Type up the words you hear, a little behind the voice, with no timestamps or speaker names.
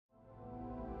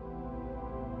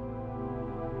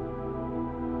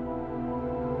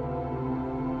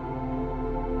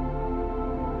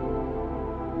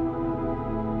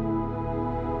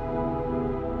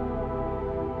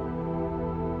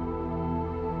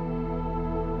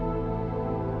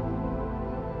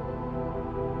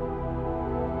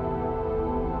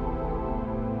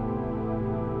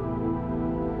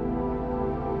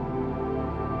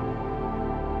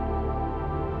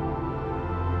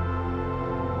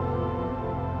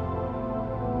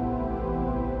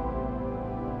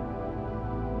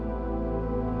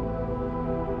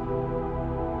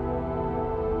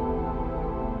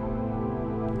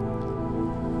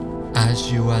as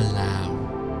you allow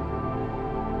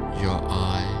your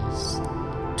eyes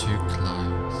to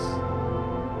close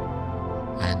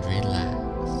and relax.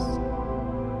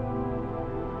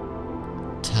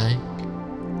 Take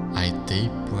a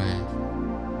deep breath,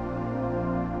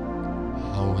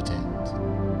 hold it,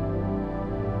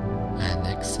 and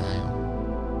exhale.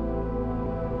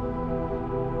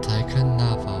 Take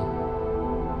another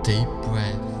deep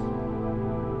breath,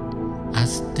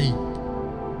 as deep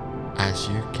as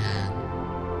you can.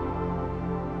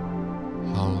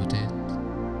 Hold it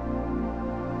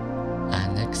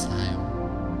and exhale.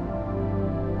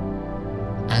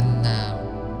 And now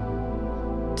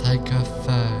take a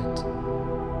third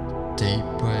deep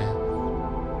breath.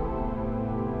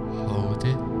 Hold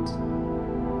it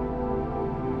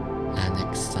and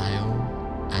exhale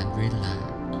and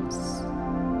relax.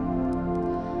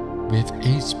 With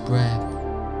each breath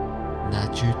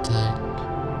that you take,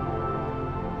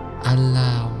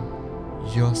 allow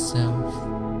yourself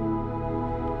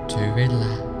to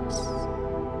relax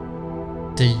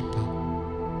deeper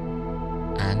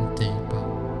and deeper.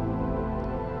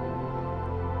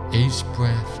 Each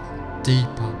breath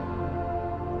deeper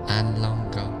and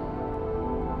longer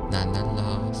than the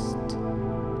last.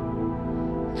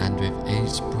 And with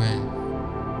each breath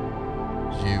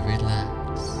you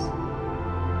relax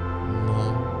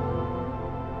more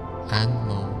and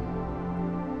more.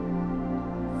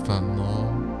 The more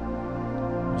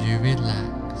you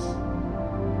relax,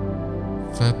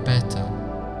 the better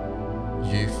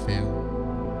you feel.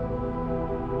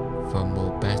 The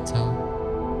more better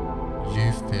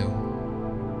you feel,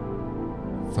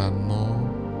 the more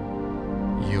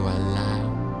you allow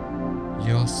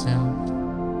yourself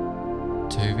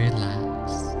to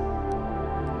relax.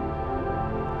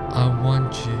 I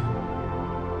want you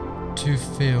to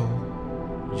feel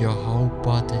your whole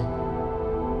body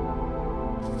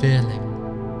feeling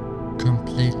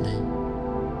completely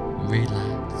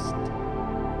relaxed,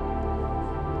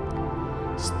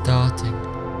 starting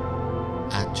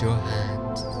at your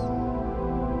hands.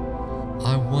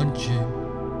 I want you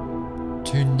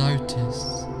to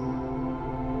notice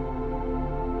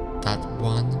that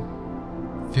one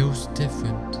feels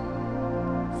different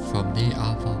from the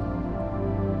other,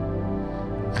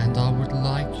 and I would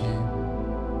like you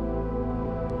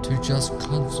to just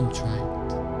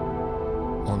concentrate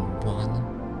on one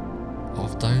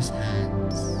of those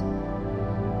hands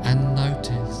and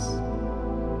notice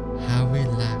how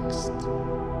relaxed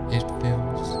it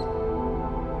feels.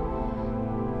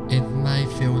 It may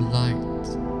feel light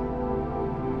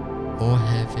or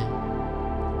heavy.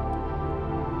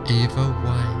 Either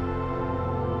way,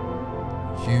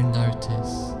 you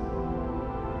notice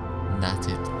that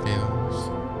it feels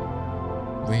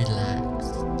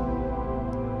relaxed.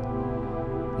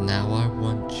 Now I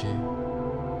want you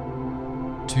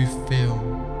to feel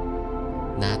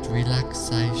that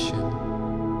relaxation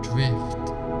drift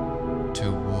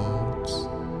towards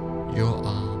your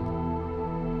arm,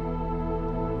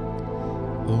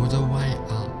 all the way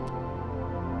up,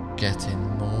 getting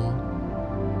more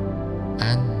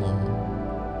and more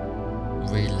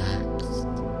relaxed.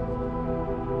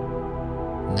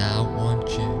 Now I want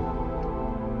you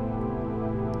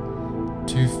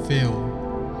to feel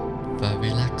the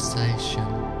relaxation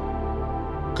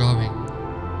going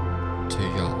to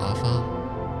your other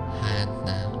hand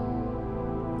now,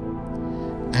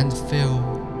 and feel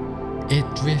it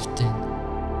drifting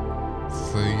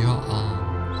through your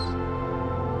arms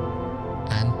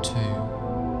and to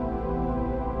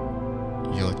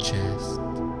your chest,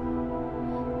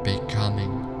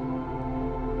 becoming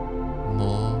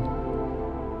more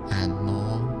and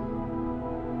more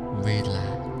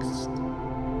relaxed.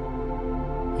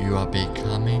 You are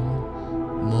becoming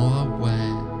more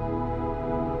aware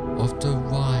of the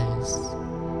rise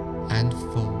and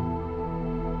fall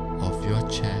of your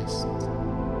chest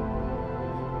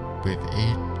with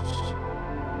each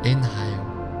inhale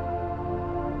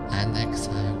and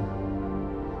exhale,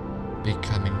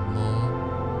 becoming more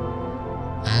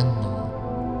and more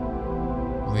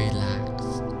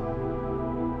relaxed.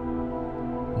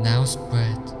 Now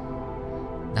spread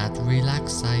that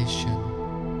relaxation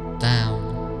down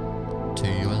to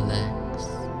your legs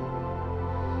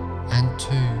and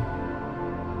to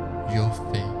your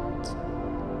feet,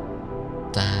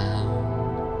 down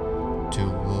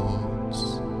towards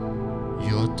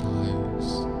your toes,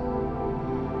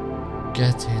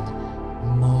 getting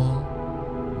more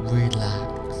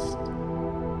relaxed,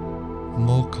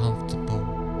 more comfortable.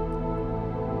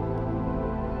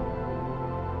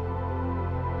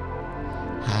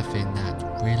 Having that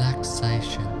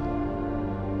relaxation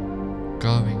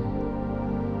going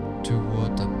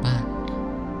toward the back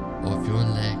of your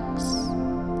legs,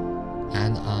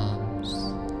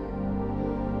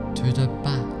 to the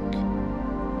back,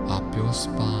 up your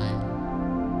spine,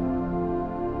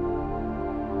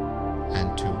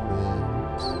 and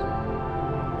towards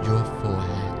your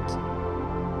forehead,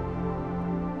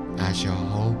 as your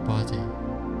whole body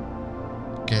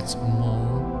gets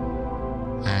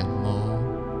more and more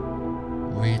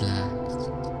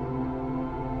relaxed,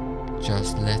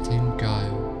 just letting go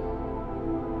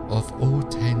of all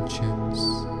tensions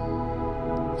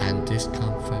and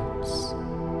discomforts,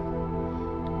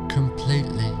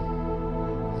 completely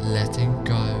letting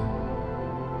go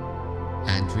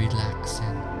and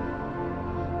relaxing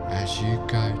as you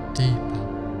go deeper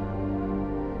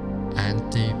and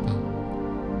deeper,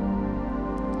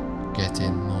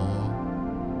 getting more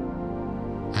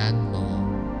and more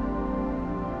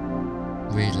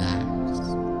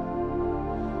relaxed,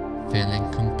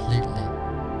 feeling completely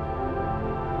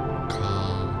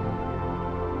calm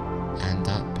and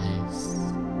at peace.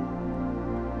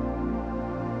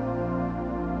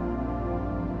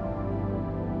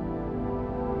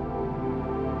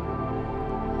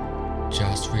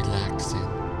 Just relaxing,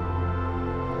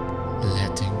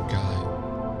 letting go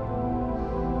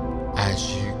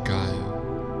as you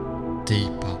go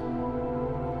deeper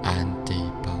and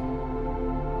deeper.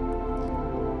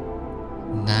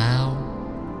 Now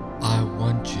I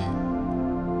want you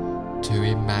to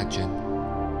imagine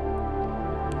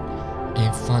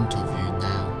in front of you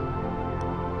now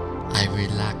a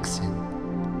relaxing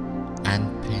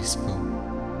and peaceful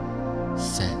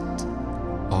set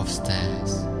of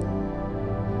stairs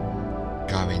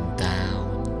going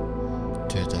down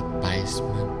to the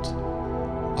basement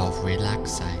of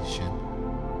relaxation.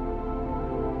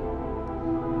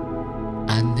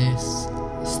 And this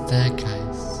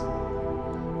staircase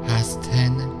has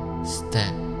 10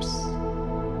 steps,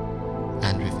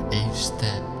 and with each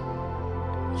step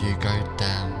you go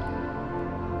down,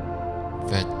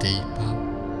 the deeper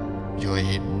your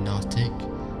hypnotic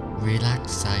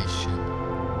relaxation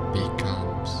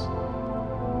becomes.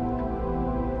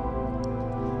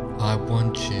 I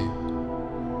want you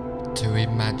to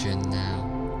imagine now,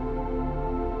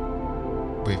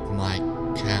 with my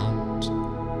count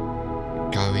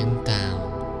going down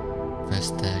the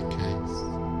staircase,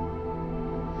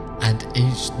 and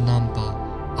each number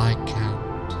I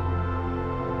count,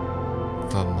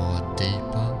 the more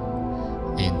deeper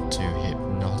into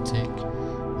hypnotic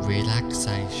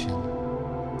relaxation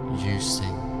you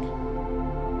sink,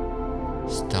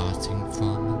 starting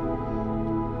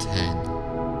from 10.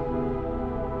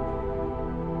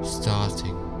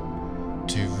 Starting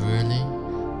to really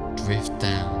drift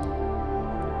down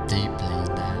deeply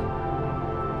now,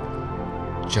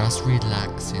 just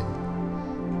relaxing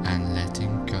and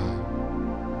letting go.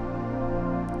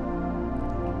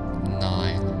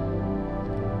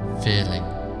 9, feeling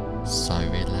so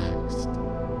relaxed,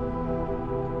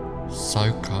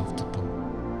 so comfortable,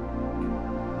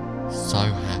 so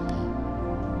happy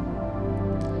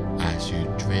as you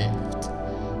drift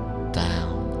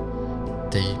down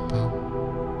deeper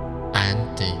and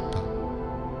deeper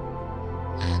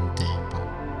and deeper.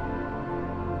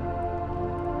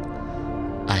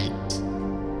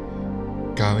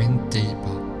 8, going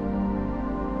deeper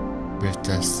with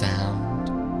the sound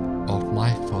of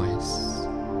my voice.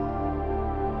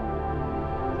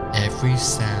 Every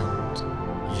sound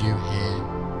you hear,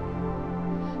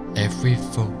 every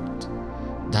thought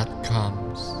that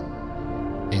comes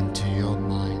into your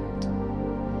mind,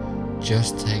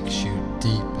 just takes you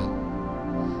deeper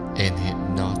in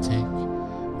hypnotic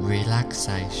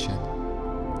relaxation.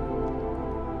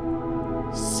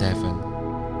 7,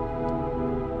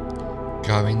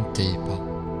 going deeper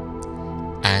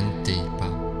and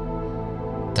deeper,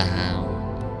 down,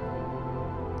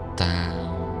 down,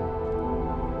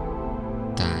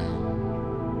 down,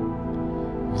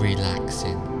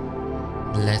 relaxing,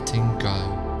 letting go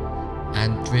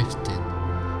and drifting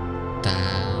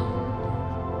down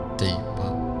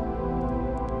deeper.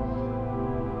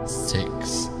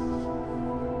 6,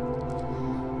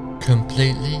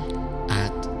 completely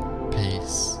at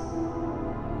peace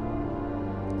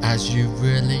as you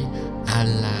really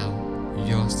allow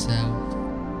yourself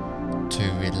to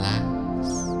relax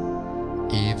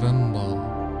even more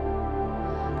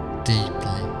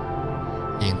deeply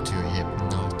into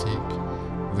hypnotic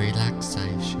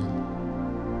relaxation.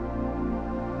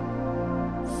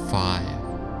 5,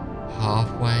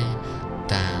 halfway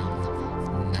down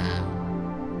now,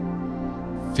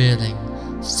 feeling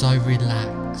so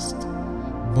relaxed,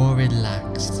 more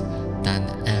relaxed than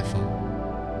ever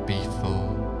before,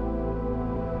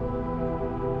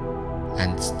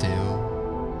 and still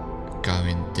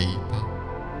going deeper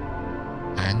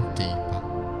and deeper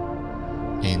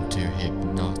into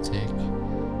hypnotic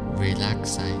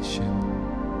relaxation.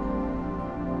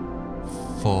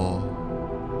 4.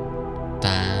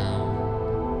 Down,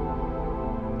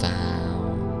 down,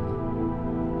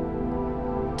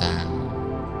 down,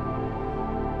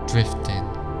 drifting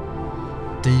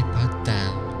deeper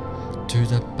down to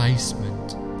the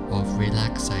basement of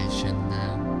relaxation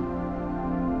now.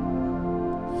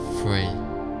 3.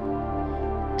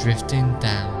 Drifting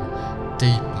down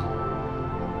deeper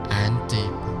and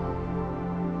deeper,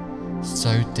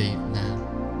 so deep now,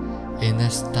 in a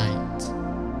state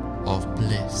of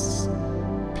bliss,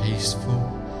 peaceful,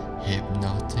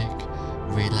 hypnotic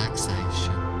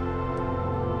relaxation.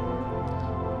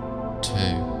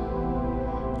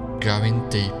 2. Going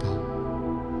deeper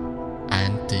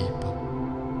and deeper,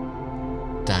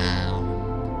 down,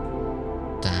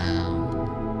 down,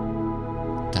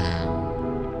 down,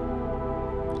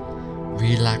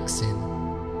 relaxing,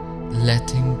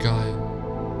 letting go,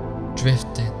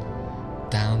 drifting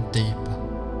down deeper.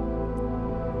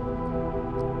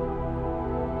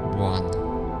 1.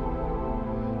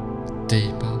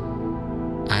 Deeper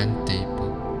and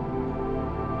deeper,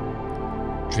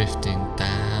 drifting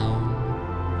down,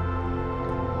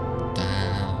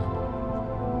 down,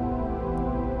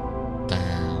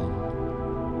 down.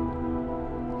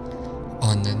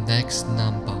 On the next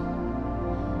number,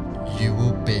 you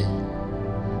will be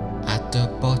at the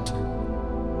bottom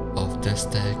of the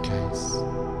staircase,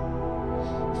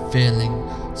 feeling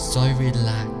so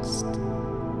relaxed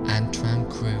and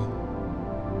tranquil.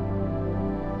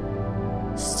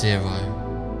 0.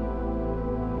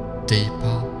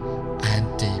 Deeper and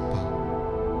deeper,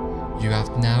 you have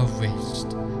now reached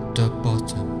the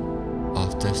bottom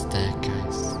of the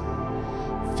staircase,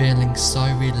 feeling so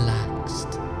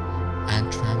relaxed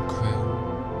and tranquil,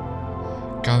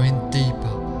 going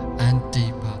deeper and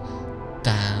deeper,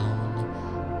 down,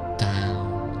 down,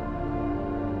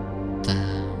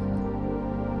 down,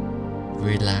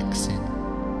 relaxing,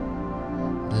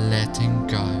 letting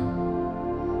go,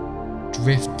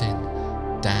 drifting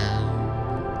down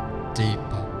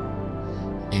deeper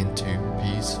into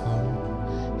peaceful,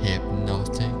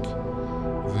 hypnotic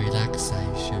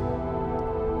relaxation,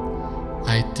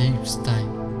 a deep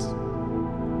state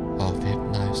of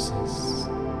hypnosis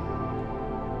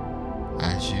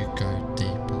as you go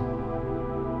deeper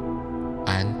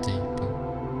and deeper.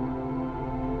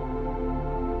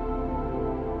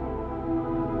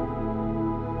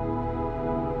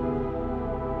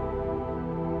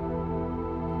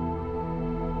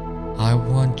 I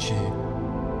want you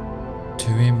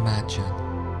to imagine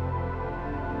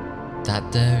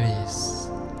that there is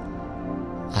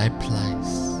a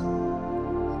place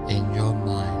in your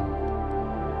mind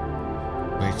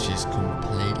which is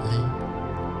completely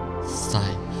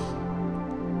safe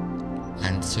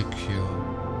and secure.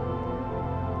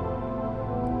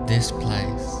 This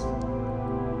place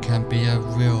can be a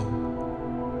real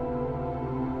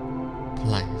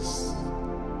place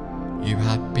you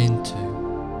have been to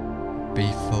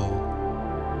before,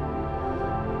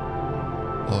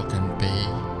 or can be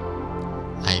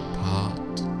a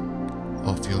part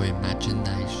of your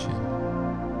imagination.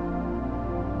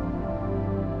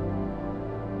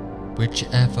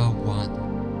 Whichever one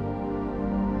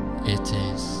it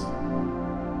is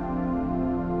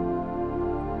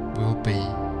will be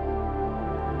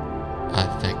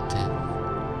effective.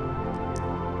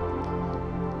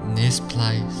 This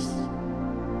place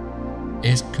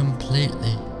is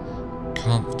completely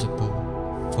comfortable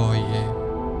for you,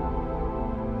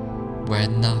 where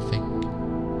nothing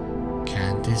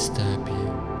can disturb you.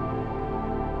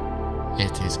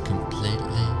 It is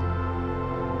completely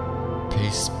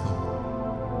peaceful,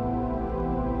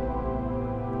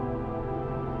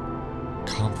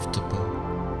 comfortable,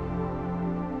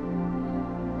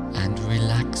 and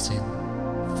relaxing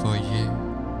for you.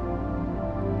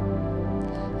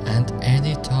 And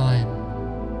anytime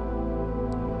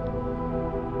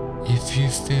if you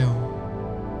feel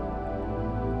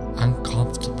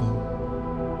uncomfortable,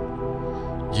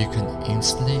 you can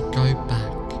instantly go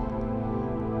back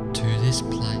to this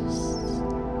place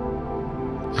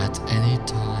at any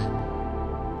time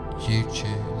you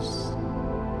choose.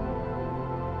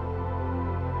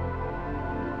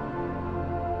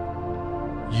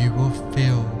 You will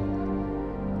feel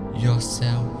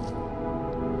yourself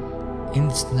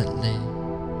instantly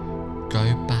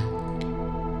go back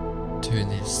to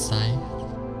this safe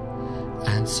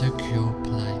and secure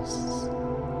place.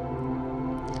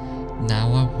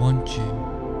 Now I want you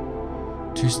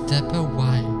to step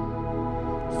away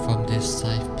from this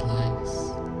safe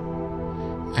place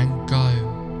and go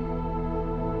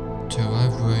to a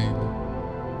room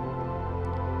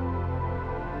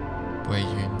where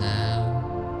you now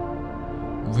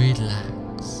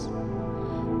relax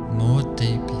more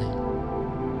deeply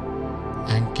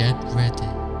and get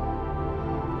ready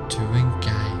to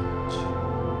engage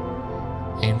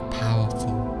in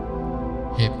powerful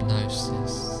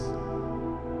hypnosis.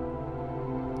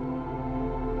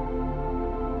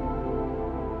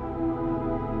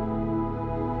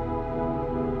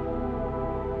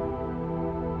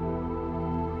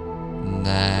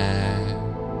 There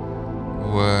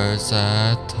was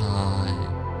a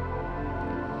time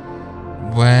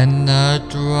when the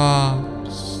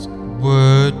drugs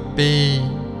would be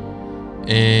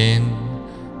in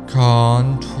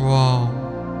control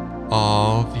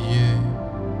of you,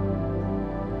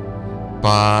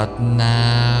 but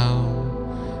now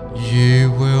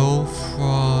you will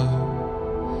throw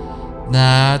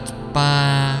that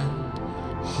bad,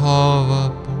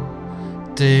 horrible,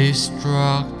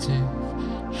 destructive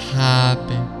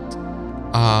habit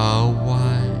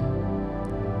away.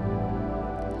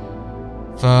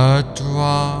 The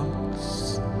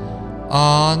drugs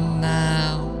are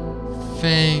now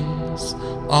things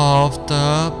of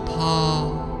the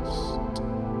past.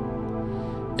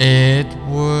 It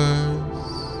was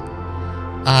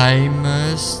a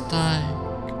mistake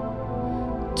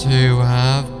to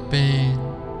have been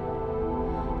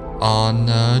on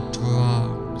the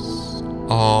drugs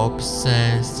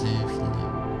obsessively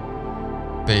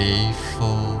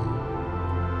before,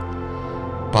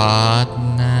 but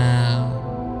now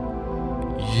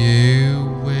you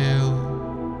will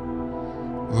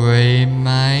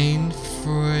remain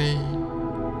free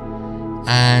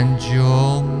and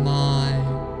your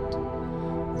mind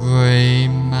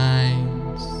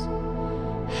remains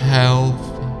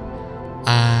healthy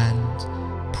and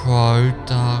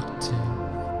productive.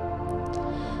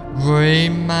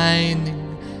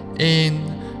 Remaining in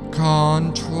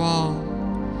control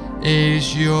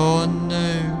is your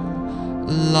new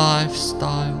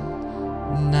lifestyle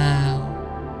now.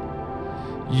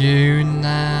 You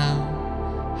now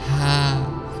have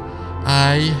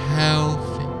a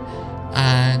healthy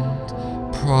and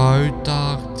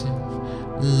productive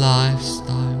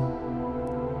lifestyle.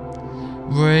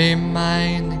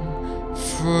 Remaining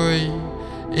free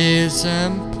is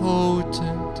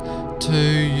important to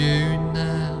you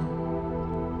now.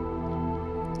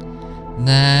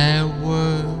 There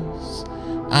was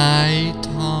a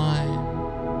time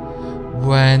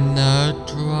when the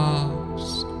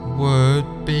drugs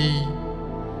would be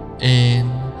in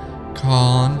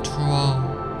control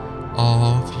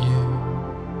of you,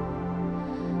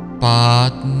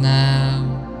 but now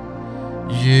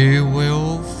you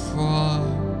will throw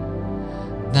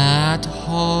that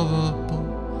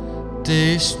horrible,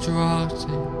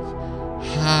 destructive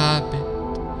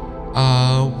habit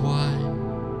away.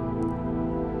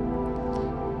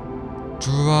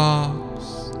 Drugs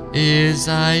is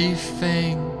a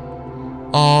thing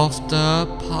of the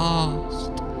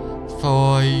past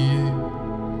for you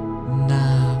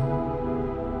now.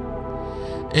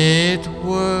 It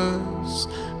was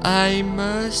a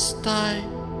mistake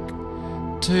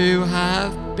to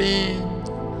have been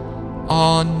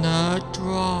on the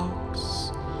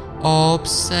drugs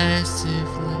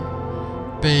obsessively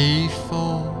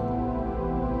before,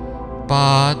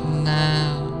 but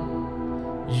now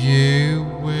you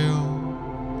will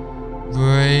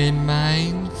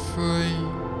remain free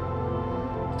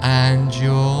and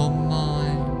your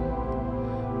mind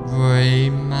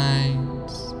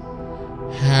remains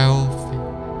healthy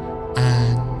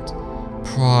and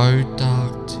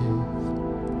productive.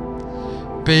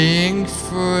 Being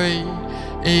free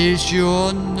is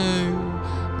your new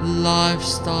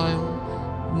lifestyle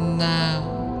now.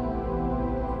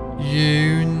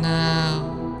 You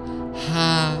now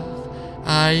have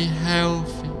a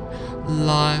healthy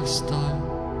lifestyle.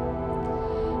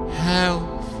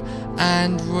 Health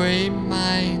and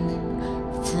remaining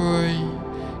free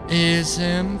is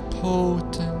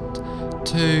important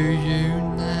to you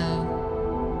now.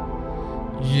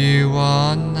 You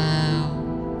are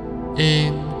now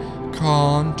in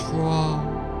control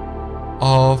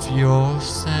of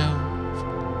yourself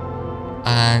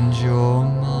and your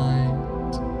mind.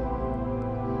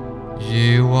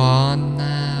 You are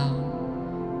now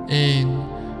in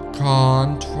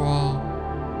control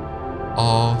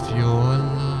of your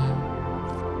life.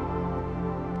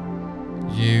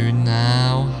 You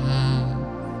now have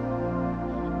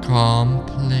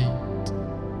complete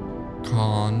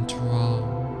control.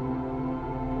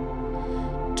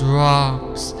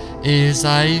 Drugs is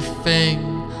a thing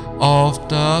of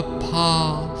the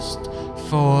past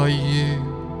for you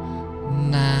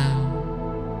now.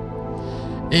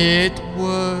 It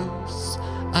was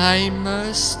a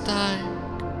mistake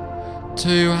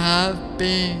to have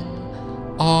been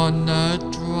on the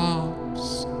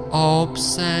drugs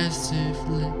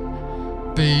obsessively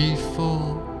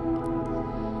before,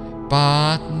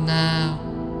 but now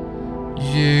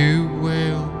you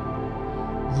will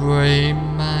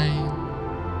remain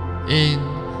in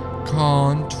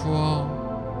control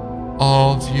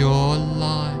of your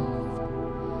life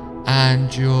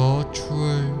and your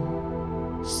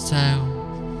true self.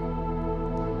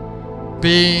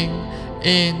 Being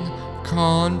in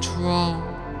control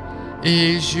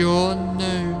is your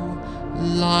new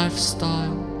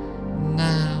lifestyle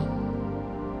now.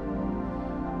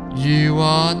 You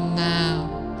are now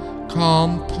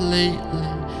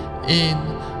completely in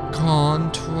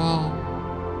control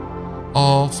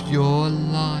of your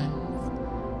life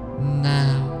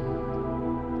now.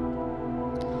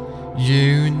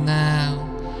 You now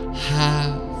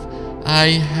have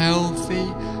a healthy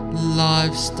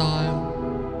lifestyle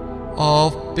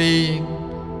of being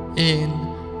in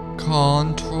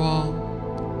control.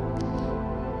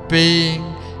 Being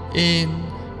in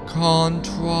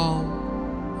control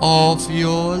of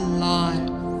your life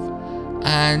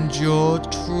and your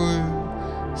true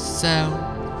self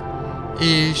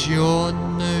is your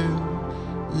new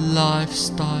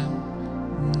lifestyle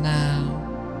now.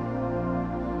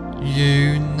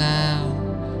 You now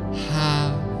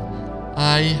have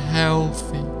a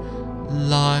healthy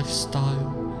lifestyle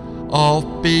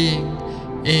of being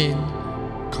in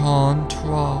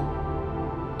control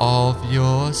of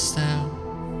yourself.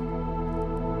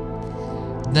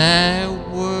 There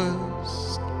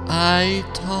was a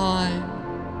time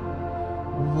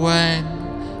when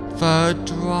the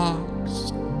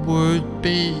drugs would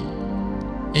be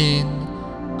in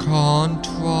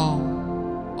control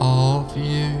of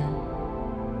you,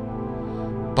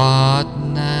 but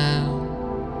now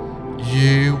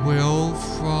you will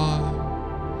throw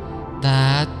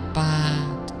that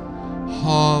bad,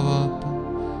 horrible,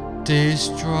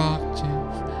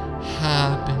 destructive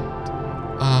habit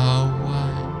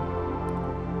away.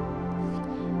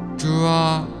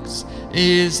 Drugs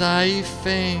is a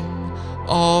thing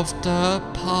of the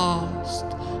past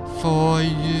for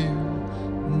you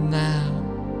now.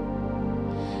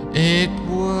 It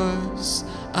was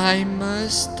a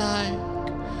mistake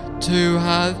to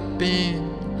have been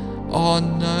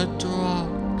on the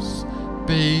drugs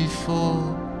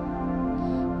before,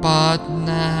 but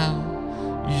now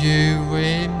you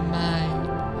remain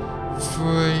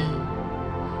free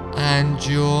and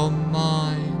your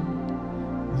mind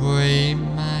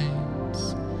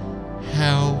remains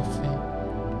healthy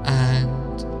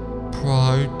and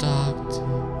productive.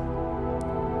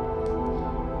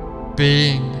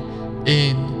 Being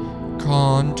in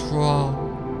control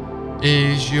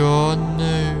is your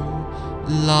new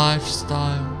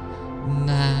lifestyle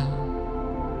now.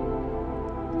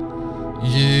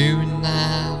 You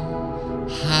now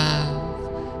have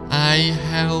a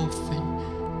healthy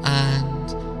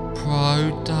and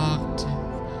productive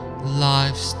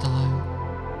lifestyle.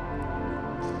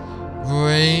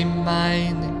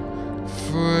 Remaining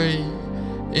free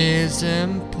is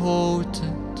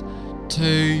important to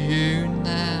you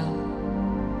now.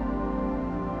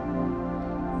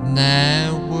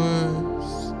 There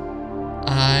was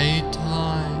a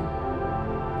time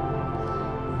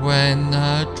when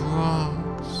the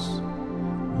drugs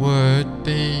would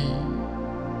be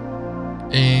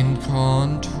in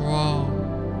control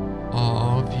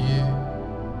of you,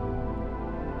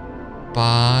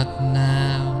 but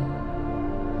now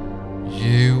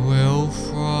you will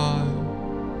throw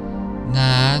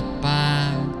that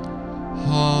bad,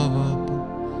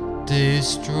 horrible,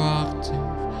 destructive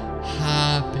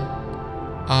habit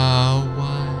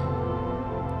away.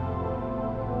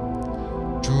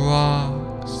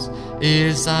 Drugs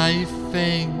is a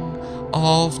thing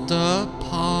of the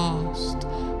past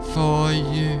for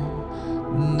you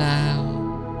now.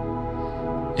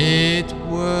 It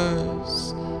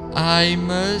was a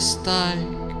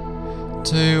mistake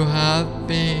to have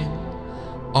been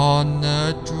on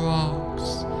the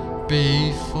drugs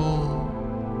before,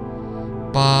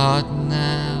 but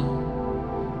now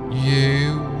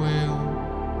you will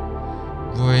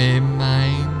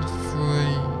remain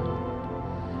free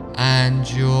and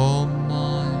your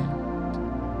mind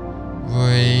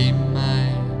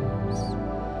remains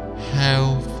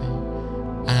healthy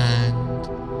and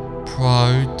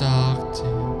productive.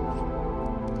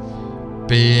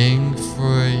 Being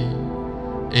free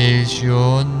is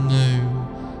your new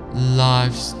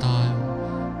lifestyle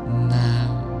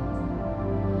now.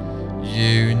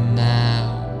 You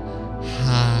now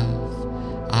have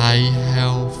a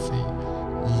healthy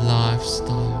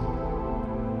lifestyle.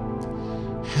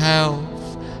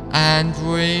 Health and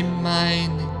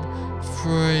remaining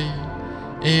free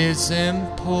is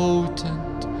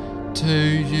important to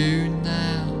you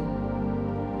now.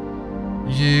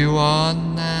 You are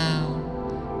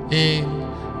now in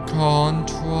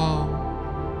control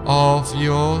of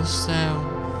yourself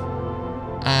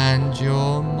and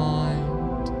your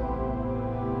mind.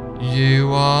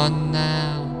 You are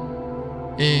now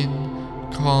in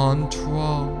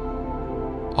control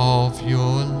of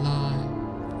your life.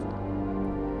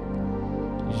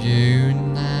 You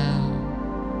now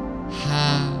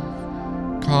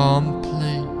have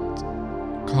complete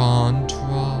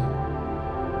control.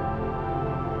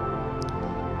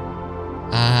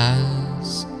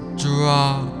 As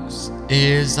drugs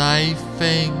is a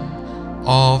thing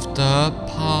of the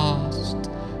past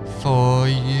for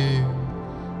you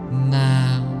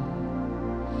now,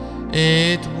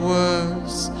 it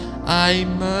was a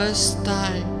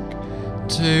mistake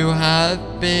to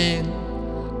have been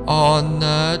on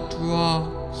the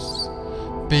drugs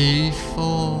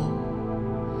before,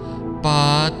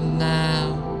 but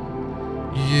now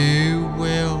you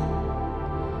will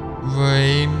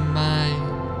remain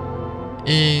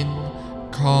in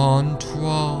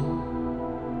control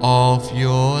of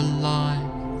your life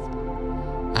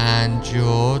and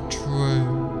your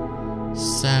true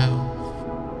self.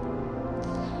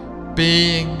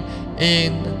 Being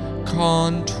in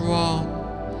control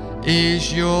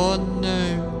is your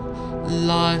new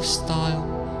lifestyle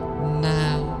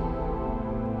now.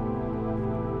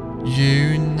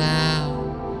 You now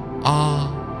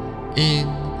are in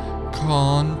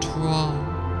control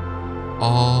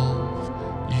of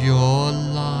your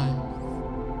life.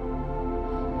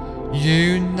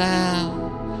 You now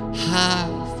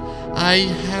have a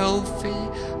healthy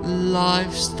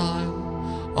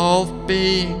lifestyle of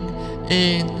being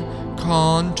in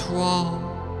control.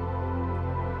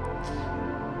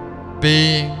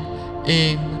 Being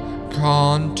in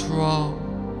control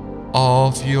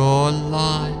of your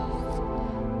life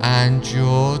and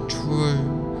your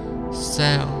true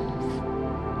self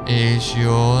is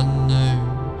your new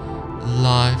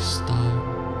lifestyle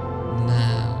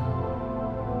now.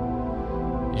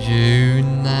 You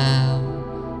now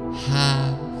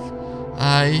have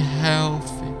a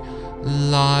healthy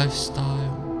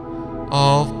lifestyle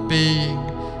of being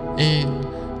in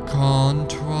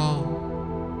control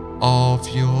of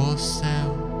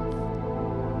yourself.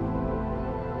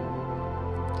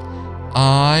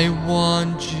 I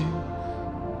want you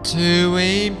to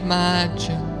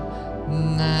imagine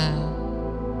now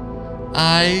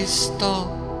a stop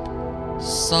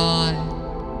sign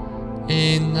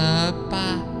in the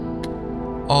back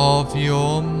of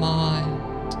your mind.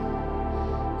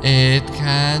 It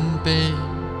can be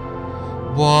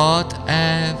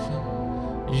whatever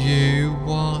you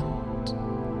want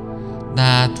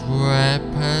that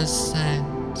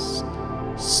represents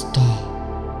stop.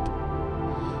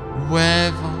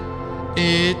 Whether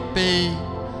it be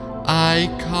a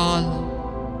color,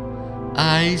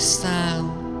 a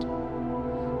sound,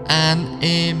 an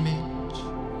image,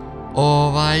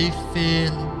 or a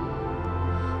feeling,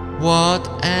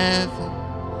 whatever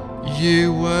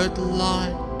you would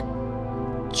like,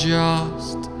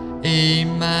 just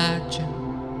imagine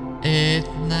it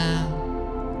now,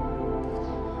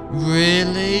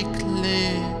 really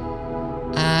clear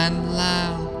and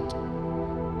loud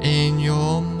in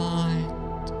your mind.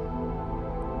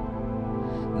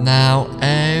 Now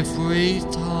every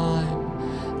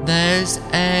time there's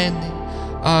any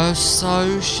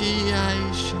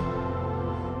association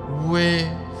with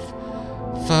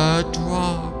the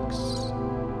drugs,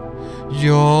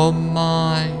 your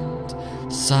mind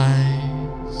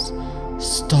says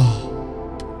stop,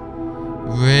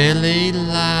 really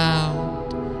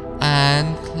loud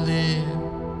and clear.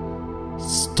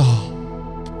 Stop.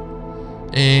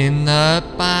 In the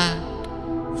back,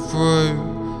 through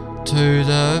to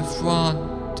the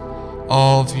front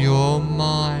of your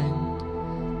mind.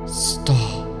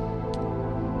 Stop.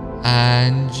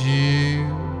 And you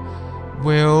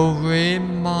will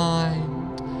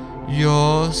remind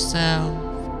yourself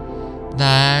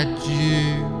that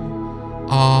you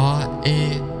are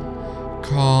in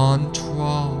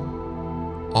control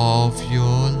of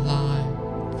your life.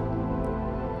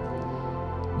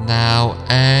 Now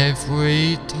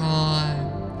every time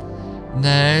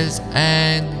there's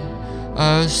any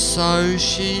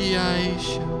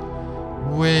association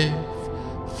with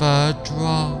the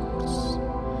drugs,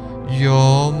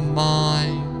 your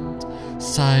mind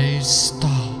says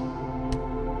stop,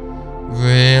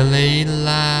 really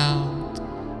loud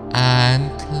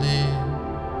and clear.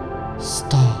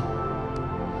 Stop.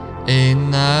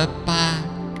 In the back,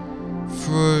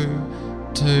 through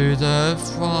to the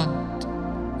front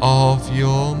of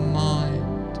your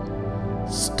mind.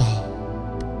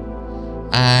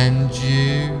 and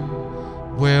you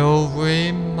will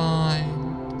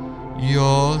remind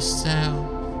yourself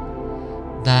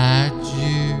that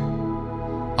you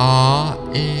are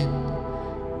in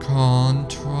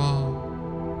control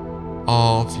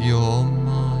of your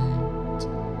mind.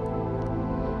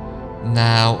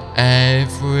 Now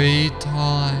every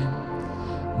time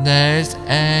there's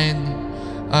any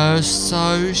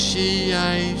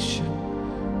association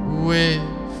with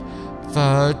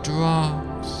the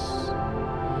drugs,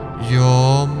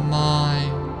 your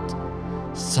mind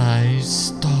says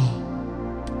stop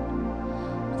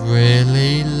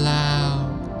really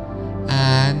loud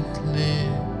and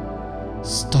clear.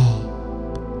 Stop.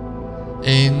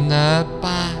 In the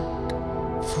back,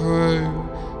 through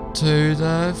to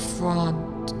the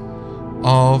front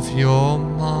of your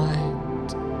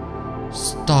mind.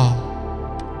 Stop.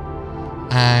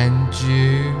 And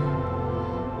you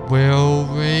will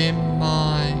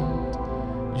remind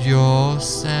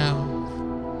yourself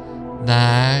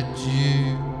that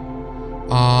you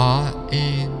are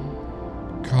in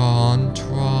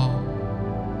control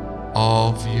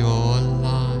of your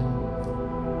life.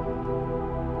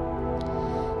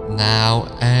 Now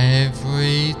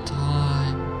every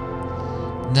time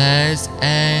there's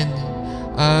any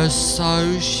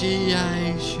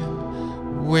association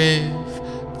with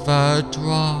the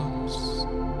drugs,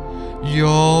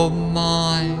 your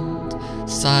mind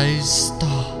says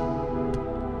stop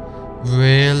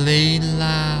really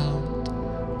loud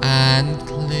and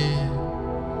clear.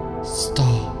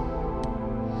 Stop.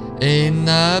 In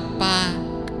the back,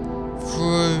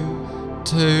 through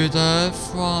to the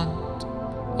front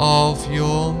of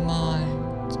your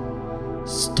mind.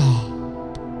 Stop.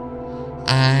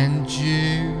 And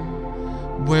you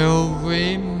will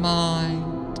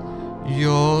remind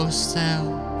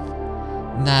yourself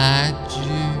that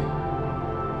you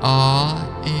are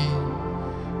in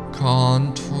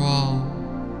control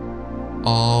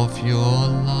of your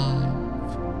life.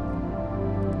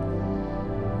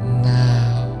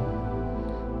 Now,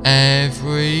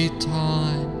 every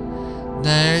time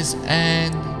there's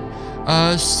any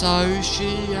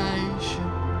association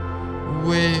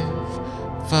with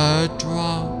the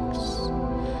drugs,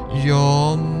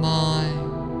 your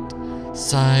mind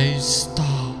says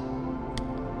stop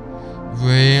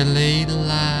really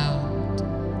loud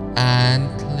and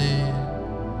clear.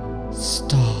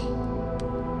 Stop.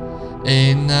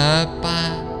 In the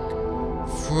back,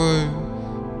 through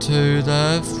to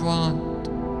the front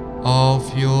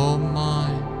of your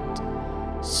mind.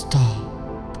 Stop.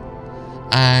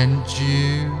 And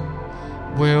you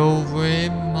will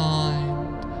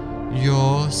remind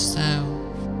yourself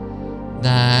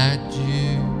that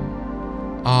you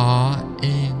are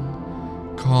in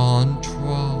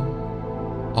control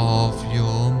of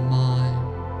your mind.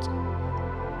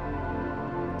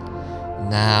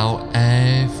 Now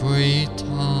every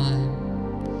time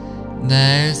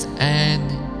there's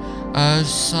any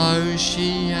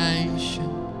association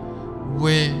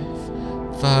with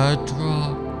the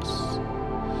drugs,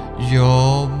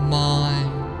 your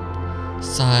mind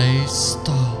says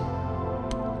stop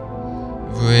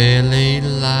really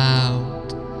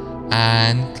loud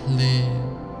and clear.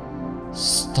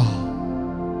 Stop.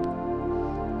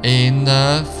 In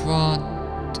the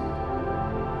front,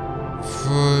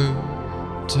 through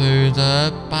to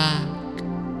the back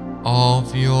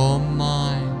of your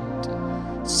mind.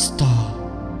 Stop.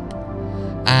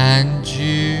 And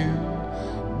you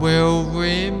will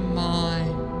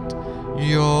remind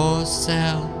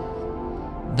yourself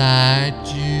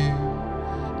that you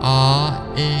are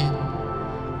in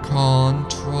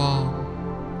control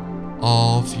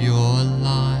of your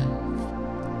life.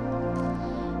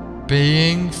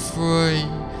 Being free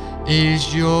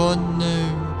is your new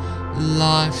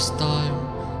lifestyle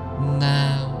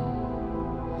now.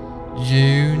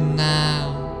 You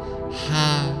now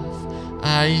have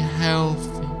a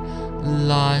healthy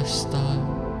lifestyle.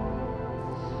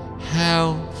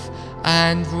 Health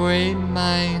and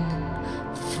remaining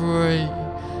free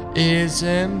is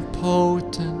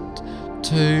important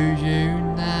to you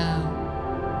now.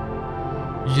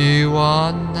 You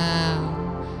are now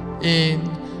in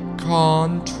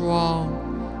control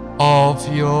of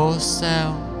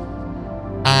yourself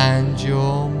and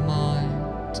your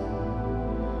mind.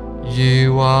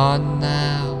 You are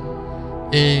now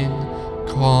in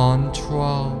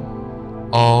control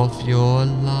of your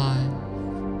life.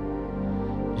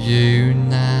 You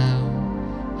now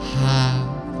have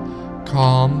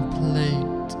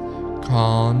complete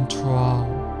control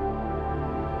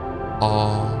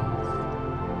of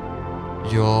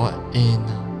your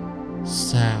inner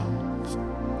self.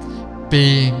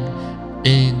 Being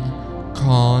in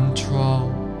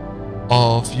control of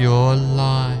of your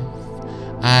life,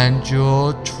 and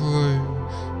your true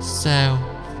self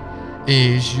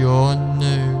is your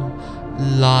new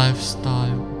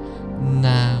lifestyle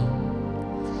now.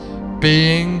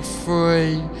 Being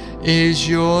free is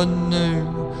your new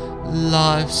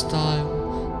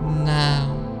lifestyle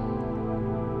now.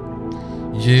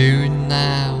 You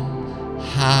now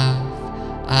have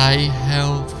a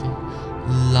healthy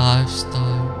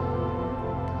lifestyle.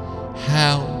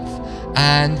 Health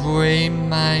and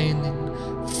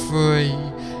remaining free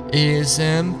is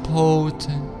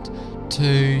important to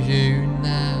you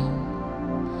now.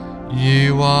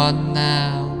 You are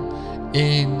now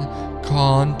in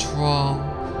control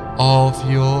of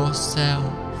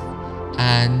yourself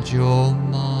and your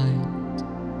mind.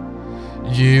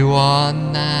 You are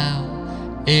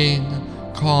now in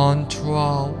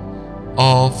control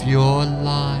of your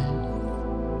life.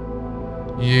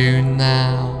 You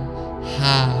now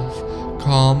have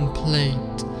complete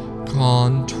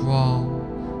control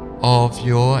of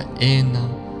your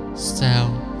inner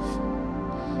self.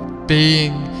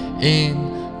 Being in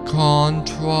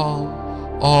control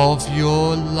of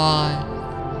your life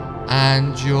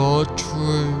and your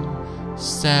true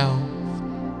self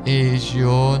is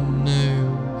your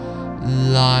new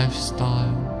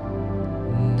lifestyle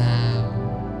now.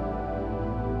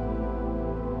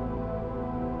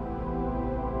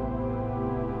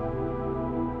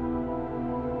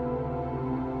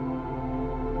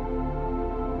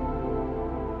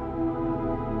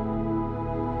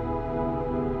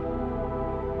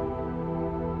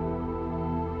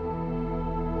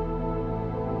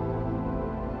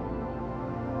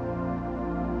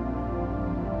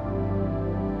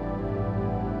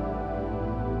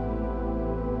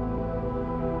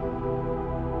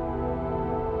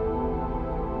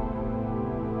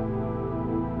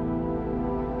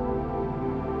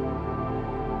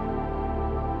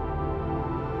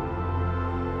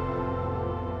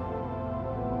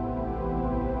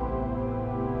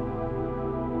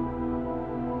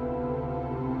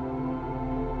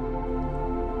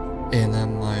 In a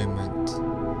moment,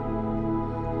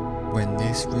 when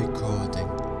this recording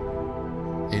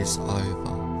is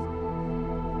over,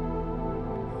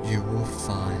 you will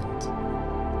find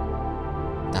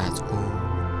that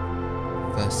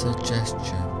all the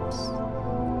suggestions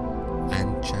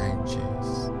and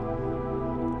changes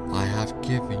I have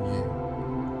given you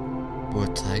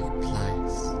will take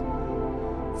place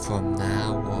from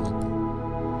now on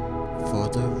for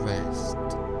the rest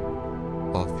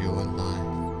of your life.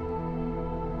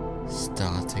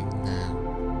 Starting now.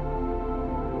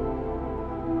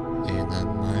 In a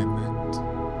moment,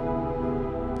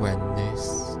 when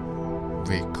this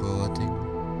recording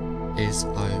is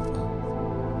over,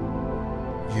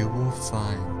 you will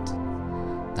find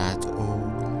that all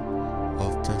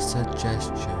of the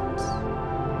suggestions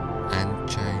and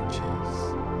changes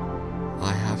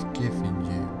I have given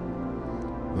you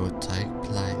will take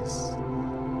place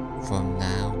from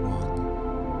now on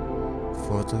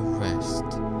for the rest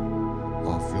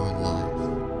of your life,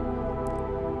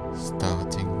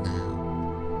 starting now.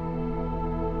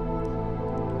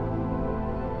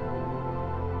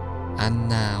 And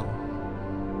now,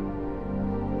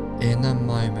 in a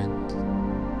moment,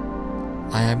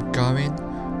 I am going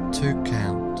to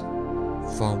count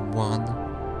from 1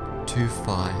 to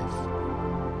 5.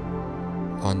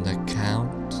 On the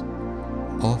count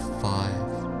of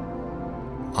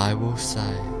 5, I will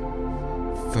say,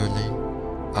 fully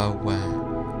aware,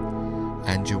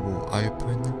 and you will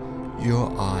open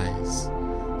your eyes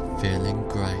feeling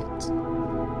great.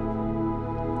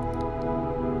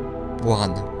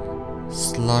 1.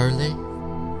 Slowly,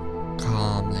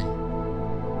 calmly,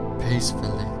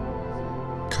 peacefully,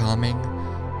 coming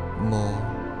more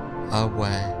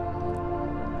aware.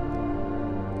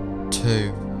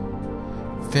 2.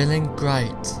 Feeling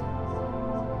great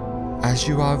as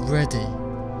you are ready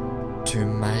to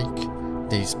make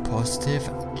these positive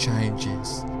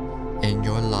changes in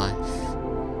your life.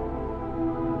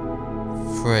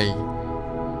 3.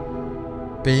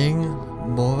 Being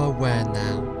more aware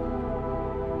now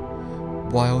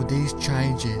while these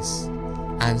changes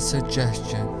and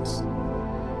suggestions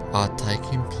are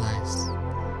taking place.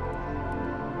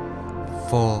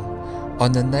 4.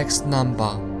 On the next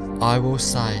number I will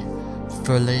say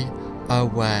fully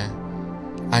aware,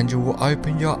 and you will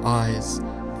open your eyes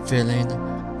feeling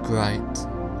great.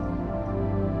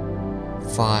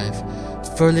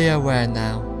 5. Fully aware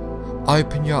now.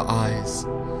 Open your eyes,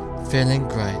 feeling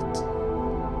great.